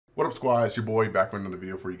up, squad? It's your boy back with another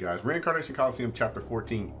video for you guys. Reincarnation Coliseum Chapter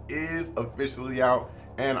 14 is officially out,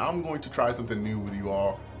 and I'm going to try something new with you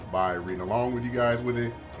all by reading along with you guys with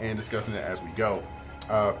it and discussing it as we go.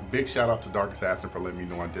 Big shout out to Dark Assassin for letting me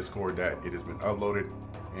know on Discord that it has been uploaded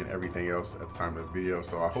and everything else at the time of this video.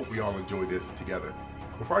 So I hope we all enjoy this together.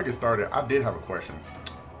 Before I get started, I did have a question.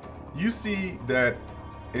 You see that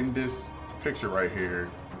in this picture right here,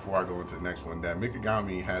 before I go into the next one, that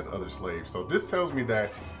Mikagami has other slaves. So this tells me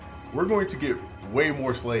that we're going to get way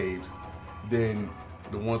more slaves than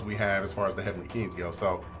the ones we have as far as the Heavenly Kings go.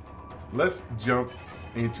 So let's jump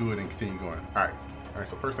into it and continue going. All right,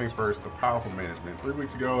 so first things first, the powerful management. 3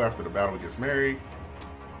 weeks ago after the battle against Mary.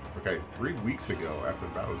 Okay, 3 weeks ago after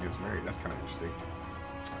the battle against Mary. That's kind of interesting.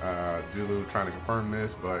 Zulu trying to confirm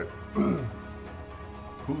this, but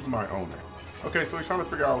who's my owner? Okay, so he's trying to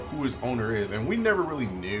figure out who his owner is, and we never really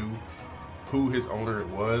knew who his owner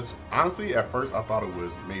was. Honestly, at first I thought it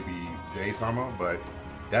was maybe Zay-sama, but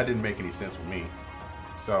that didn't make any sense for me.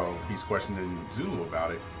 So he's questioning Zulu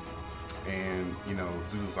about it, and you know,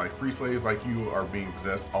 Zulu's like, free slaves like you are being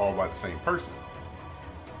possessed all by the same person.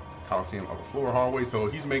 Coliseum upper floor hallway. So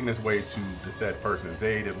he's making his way to the said person.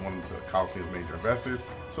 Zayd is one of the Coliseum's major investors.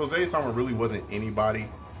 So Zay-sama really wasn't anybody.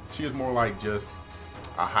 She is more like just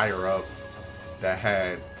a higher up that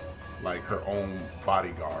had like her own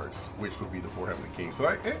bodyguards, which would be the 4 Heavenly Kings. So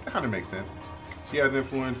it kind of makes sense. She has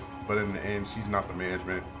influence, but in the end, she's not the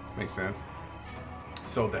management. Makes sense.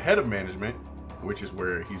 So the head of management, which is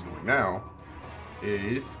where he's going now,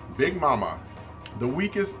 is Big Mama, the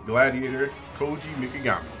weakest gladiator, Koji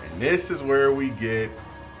Mikagami. And this is where we get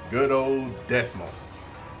good old Desmos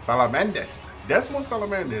Salamandes. Desmos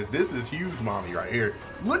Salamandes. This is huge mommy right here.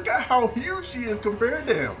 Look at how huge she is compared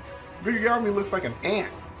to him. Mikagami looks like an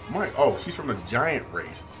ant. Oh, she's from the giant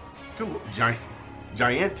race. Good look,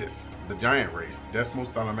 giantess, the giant race. Desmos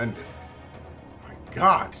Salamandes. My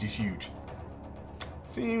God, she's huge.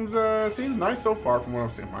 Seems nice so far from what I'm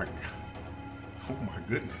saying. Oh my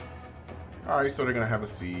goodness. All right, so they're gonna have a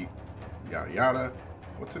seat, yada yada.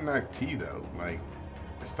 What's in that tea though? Like,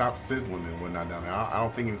 it stopped sizzling and whatnot down there. I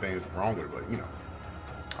don't think anything is wrong with it, but you know.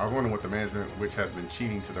 I was wondering what the management, which has been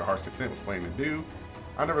cheating to their heart's content, was planning to do.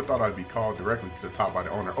 I never thought I'd be called directly to the top by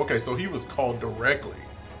the owner. Okay, so he was called directly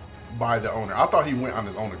by the owner. I thought he went on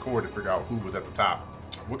his own accord to figure out who was at the top.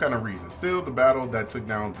 What kind of reason? Still, the battle that took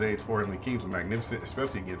down Zayd's 4 Heavenly Kings was magnificent,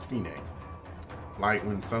 especially against Fine. Like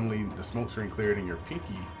when suddenly the smoke screen cleared and your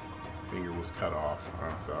pinky finger was cut off.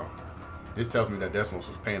 So this tells me that Desmos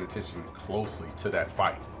was paying attention closely to that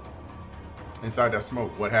fight. Inside that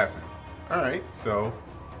smoke, what happened? All right, so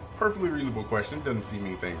perfectly reasonable question. Doesn't seem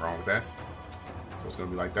anything wrong with that. So it's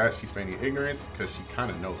gonna be like that. She's feigning ignorance because she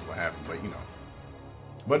kind of knows what happened, but you know.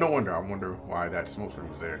 But no wonder. I wonder why that smoke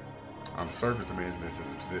screen was there. On the surface, the management is in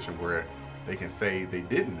a position where they can say they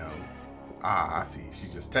didn't know. Ah, I see.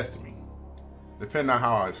 She's just testing me. Depending on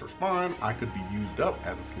how I respond, I could be used up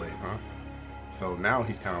as a slave, huh? So now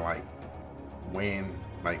he's kind of like weighing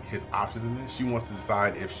like his options in this. She wants to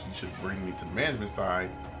decide if she should bring me to the management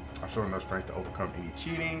side. I've shown enough strength to overcome any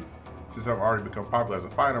cheating. Since I've already become popular as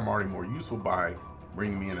a fighter, I'm already more useful by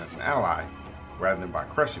bringing me in as an ally rather than by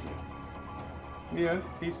crushing me. Yeah,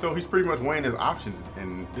 so he's pretty much weighing his options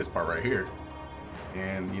in this part right here.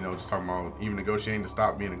 And, you know, just talking about even negotiating to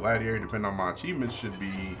stop being a gladiator, depending on my achievements, should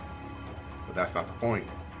be, but that's not the point.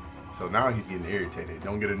 So now he's getting irritated.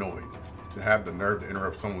 Don't get annoyed. To have the nerve to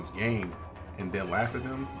interrupt someone's game and then laugh at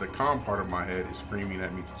them, the calm part of my head is screaming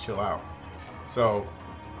at me to chill out. So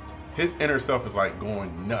his inner self is like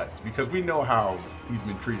going nuts because we know how he's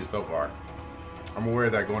been treated so far. I'm aware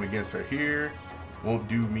that going against her here won't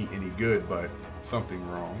do me any good, but something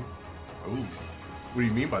wrong. Ooh, what do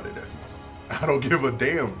you mean by that, Desmos? I don't give a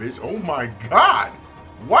damn, bitch. Oh my God,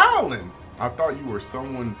 wildin'. I thought you were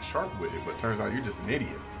someone sharp-witted, but turns out you're just an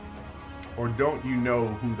idiot. Or don't you know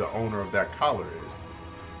who the owner of that collar is?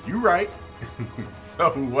 You right. So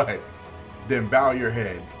what? Then bow your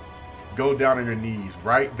head. Go down on your knees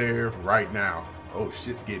right there, right now. Oh,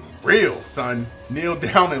 shit's getting real, son. Kneel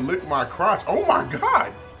down and lick my crotch. Oh my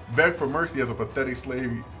God. Beg for mercy as a pathetic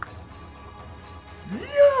slave.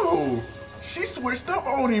 Yo, she switched up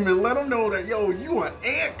on him and let him know that, yo, you an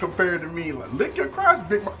ant compared to me. Like, lick your crotch,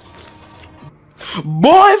 Big Mama.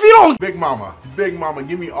 Boy, if you don't. Big Mama,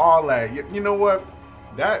 give me all that. You know what?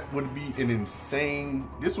 That would be an insane,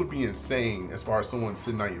 this would be insane as far as someone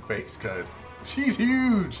sitting on your face, because she's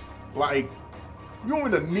huge. Like, you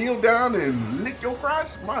want me to kneel down and lick your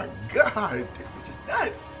crotch? My God, this bitch is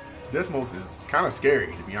nuts. Desmos is kind of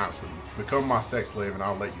scary, to be honest with you. Become my sex slave and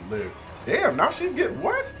I'll let you live. Damn, now she's getting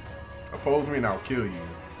what? Oppose me and I'll kill you.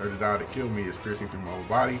 Her desire to kill me is piercing through my whole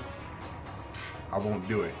body. I won't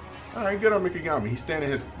do it. All right, good on Mikagami. He's standing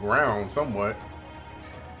his ground somewhat.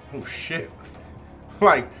 Oh shit.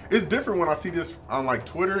 Like, it's different when I see this on like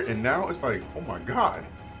Twitter, and now it's like, oh my God.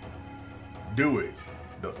 Do it.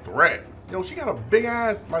 The threat. Yo, she got a big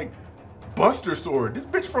ass like Buster Sword. This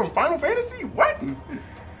bitch from Final Fantasy? What?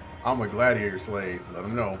 I'm a gladiator slave. Let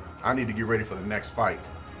him know. I need to get ready for the next fight.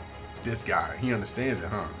 This guy, he understands it,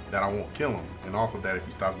 huh? That I won't kill him. And also that if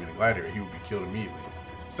he stops being a gladiator, he will be killed immediately.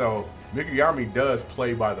 So Mikagami does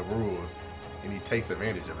play by the rules and he takes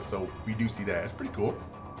advantage of it. So we do see that. It's pretty cool.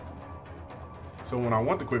 So when I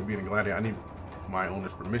want to quit being a gladiator, I need my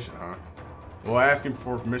owner's permission, huh? Well, asking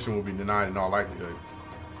for permission will be denied in all likelihood.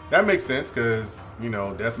 That makes sense because, you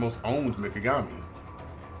know, Desmos owns Mikagami.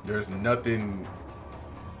 There's nothing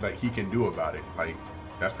like he can do about it. Like,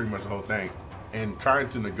 that's pretty much the whole thing. And trying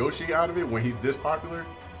to negotiate out of it when he's this popular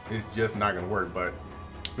is just not gonna work. But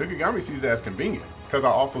Mikagami sees it as convenient because I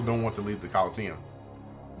also don't want to leave the Coliseum.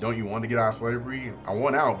 Don't you want to get out of slavery? I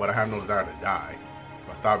want out, but I have no desire to die. If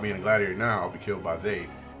I stop being a gladiator now, I'll be killed by Zayd,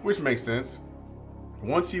 which makes sense.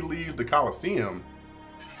 Once he leaves the Coliseum,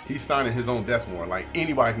 he's signing his own death warrant. Like,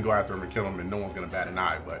 anybody can go after him and kill him and no one's gonna bat an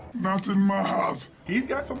eye, but not in my house. He's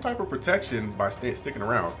got some type of protection by sticking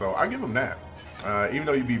around, so I give him that. Even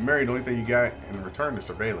though you be married, the only thing you got in return is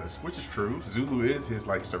surveillance, which is true. Zulu is his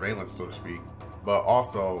like surveillance, so to speak, but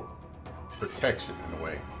also protection in a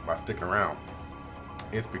way by sticking around.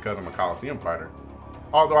 It's because I'm a Coliseum fighter.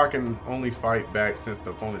 Although I can only fight back since the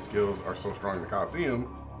opponent's skills are so strong in the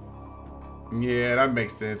Coliseum. Yeah, that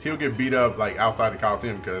makes sense. He'll get beat up like outside the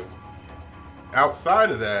Coliseum because outside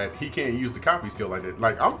of that, he can't use the copy skill like that.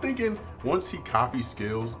 Like, I'm thinking once he copies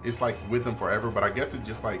skills, it's like with him forever, but I guess it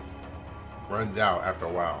just like runs out after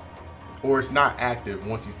a while. Or it's not active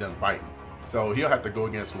once he's done fighting. So he'll have to go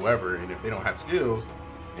against whoever, and if they don't have skills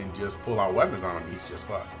and just pull out weapons on him, he's just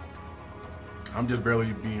fucked. I'm just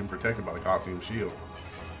barely being protected by the Coliseum shield.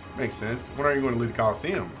 Makes sense. When are you going to leave the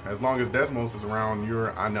Coliseum? As long as Desmos is around,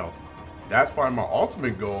 I know. That's why my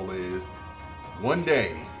ultimate goal is one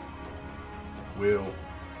day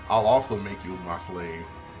I'll also make you my slave.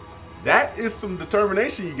 That is some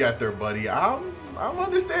determination you got there, buddy. I'm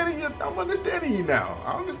understanding you. I'm understanding you now.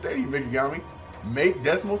 I understand you, Mikagami. Make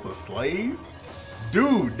Desmos a slave?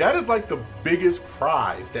 Dude, that is like the biggest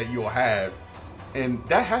prize that you'll have. And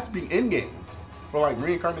that has to be in-game. For like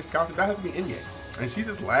Reincarnation Coliseum, that has to be in-game. And she's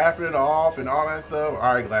just laughing it off and all that stuff.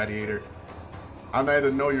 All right, gladiator. I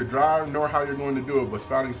neither know your drive nor how you're going to do it, but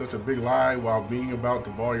spouting such a big lie while being about to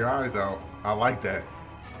bawl your eyes out, I like that.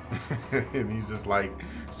 And he's just like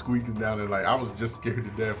squeaking down and like, I was just scared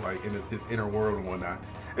to death, like in his inner world and whatnot.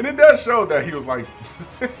 And it does show that he was like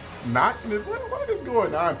snotting. What is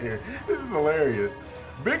going on here? This is hilarious.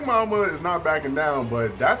 Big Mama is not backing down,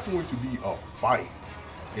 but that's going to be a fight.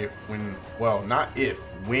 When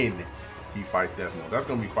he fights Desmos. That's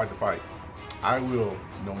going to be quite the fight. I will,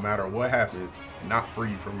 no matter what happens, not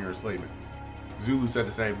free you from your enslavement. Zulu said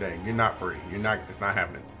the same thing. You're not free. It's not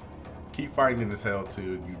happening. Keep fighting in this hell till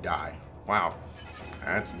you die. Wow.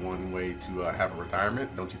 That's one way to have a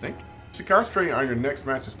retirement, don't you think? You should concentrate on your next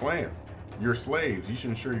match's plan. You're slaves. You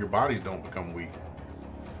should ensure your bodies don't become weak.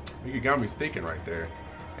 Mikagami's thinking right there.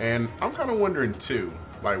 And I'm kind of wondering too,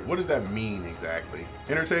 like, what does that mean exactly?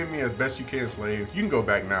 Entertain me as best you can, slave. You can go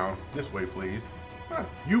back now. This way, please. Huh.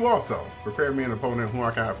 You also prepare me an opponent who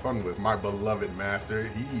I can have fun with. My beloved master.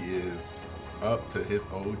 He is up to his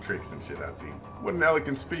old tricks and shit, I see. What an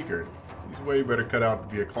elegant speaker. He's way better cut out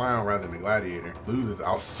to be a clown rather than a gladiator. Loses,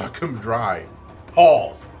 I'll suck him dry.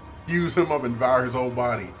 Pause. Use him up and devour his whole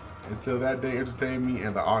body. Until that day, entertain me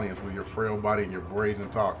and the audience with your frail body and your brazen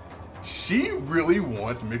talk. She really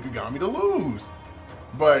wants Mikagami to lose.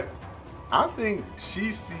 But I think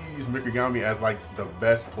she sees Mikagami as like the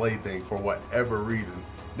best plaything for whatever reason.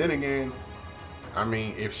 Then again, I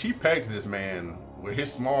mean, if she pegs this man with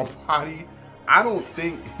his small body, I don't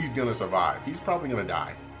think he's gonna survive. He's probably gonna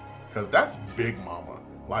die. Cause that's Big Mama.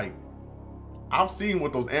 Like, I've seen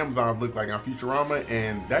what those Amazons look like on Futurama,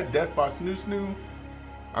 and that death by Snoo Snoo,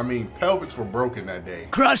 I mean, pelvics were broken that day.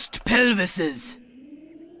 Crushed pelvises.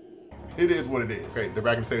 It is what it is. Okay, they're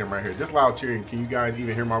back in the stadium right here. Just loud cheering. Can you guys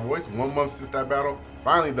even hear my voice? 1 month since that battle.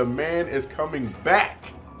 Finally, the man is coming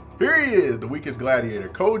back. Here he is, the weakest gladiator,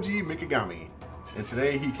 Koji Mikagami. And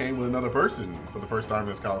today he came with another person for the first time in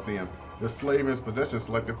this Coliseum. The slave in his possession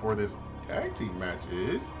selected for this tag team match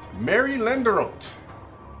is Mary Lenderote.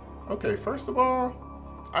 Okay, first of all,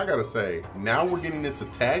 I gotta say, now we're getting into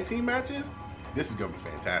tag team matches. This is gonna be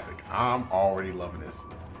fantastic. I'm already loving this.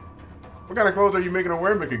 What kind of clothes are you making her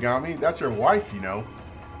wear, Mikagami? That's your wife, you know.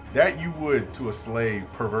 that you would to a slave,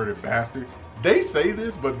 perverted bastard. They say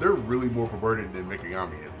this, but they're really more perverted than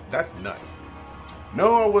Mikagami is. That's nuts.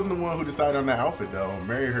 No, I wasn't the one who decided on the outfit though.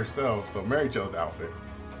 Mary herself, so Mary chose the outfit.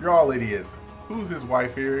 Your all lady is. Who's his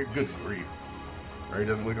wife here? Good grief. Mary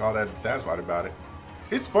doesn't look all that satisfied about it.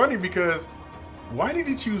 It's funny because why did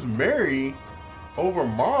he choose Mary over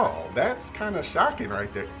Marl? That's kind of shocking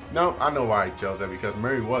right there. No, I know why he chose that, because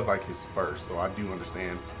Mary was like his first, so I do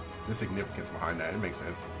understand the significance behind that. It makes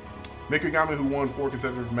sense. Mikagami, who won 4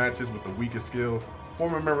 consecutive matches with the weakest skill,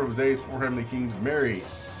 former member of Zade's 4 Heavenly Kings, Mary.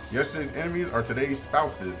 Yesterday's enemies are today's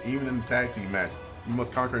spouses, even in the tag team match. You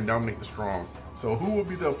must conquer and dominate the strong. So who will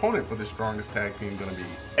be the opponent for this strongest tag team gonna be?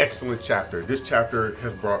 Excellent chapter. This chapter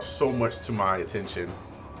has brought so much to my attention.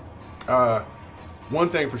 One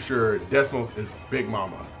thing for sure, Desmos is Big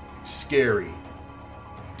Mama. Scary.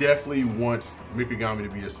 Definitely wants Mikagami to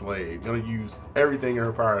be a slave. Gonna use everything in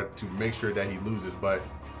her power to make sure that he loses, but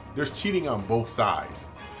there's cheating on both sides.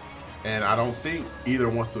 And I don't think either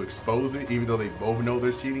wants to expose it, even though they both know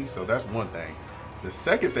there's cheating. So that's one thing. The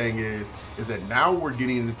second thing is that now we're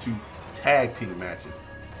getting into tag team matches.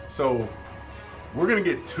 So we're gonna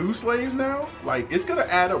get 2 slaves now. Like, it's gonna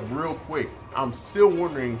add up real quick. I'm still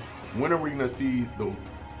wondering, when are we gonna see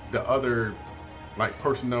the other like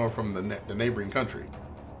personnel from the neighboring country?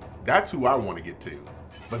 That's who I want to get to.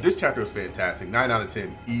 But this chapter was fantastic. 9 out of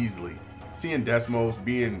 10 easily. Seeing Desmos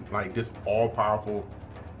being like this all-powerful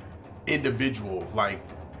individual, like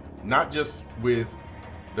not just with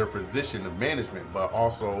their position of management, but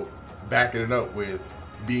also backing it up with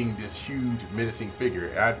being this huge menacing figure.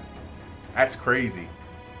 That's crazy.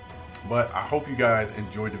 But I hope you guys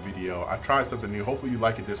enjoyed the video. I tried something new. Hopefully you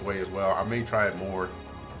like it this way as well. I may try it more,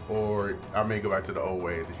 or I may go back to the old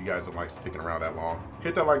ways if you guys don't like sticking around that long.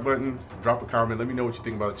 Hit that like button, drop a comment, let me know what you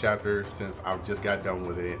think about the chapter. Since I've just got done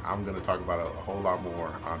with it, I'm gonna talk about it a whole lot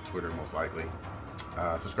more on Twitter most likely.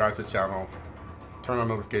 Subscribe to the channel, turn on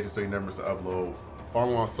notifications so you never miss an upload.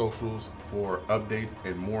 Follow on socials for updates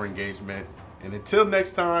and more engagement. And until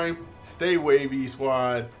next time, stay wavy,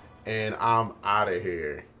 squad, and I'm out of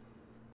here.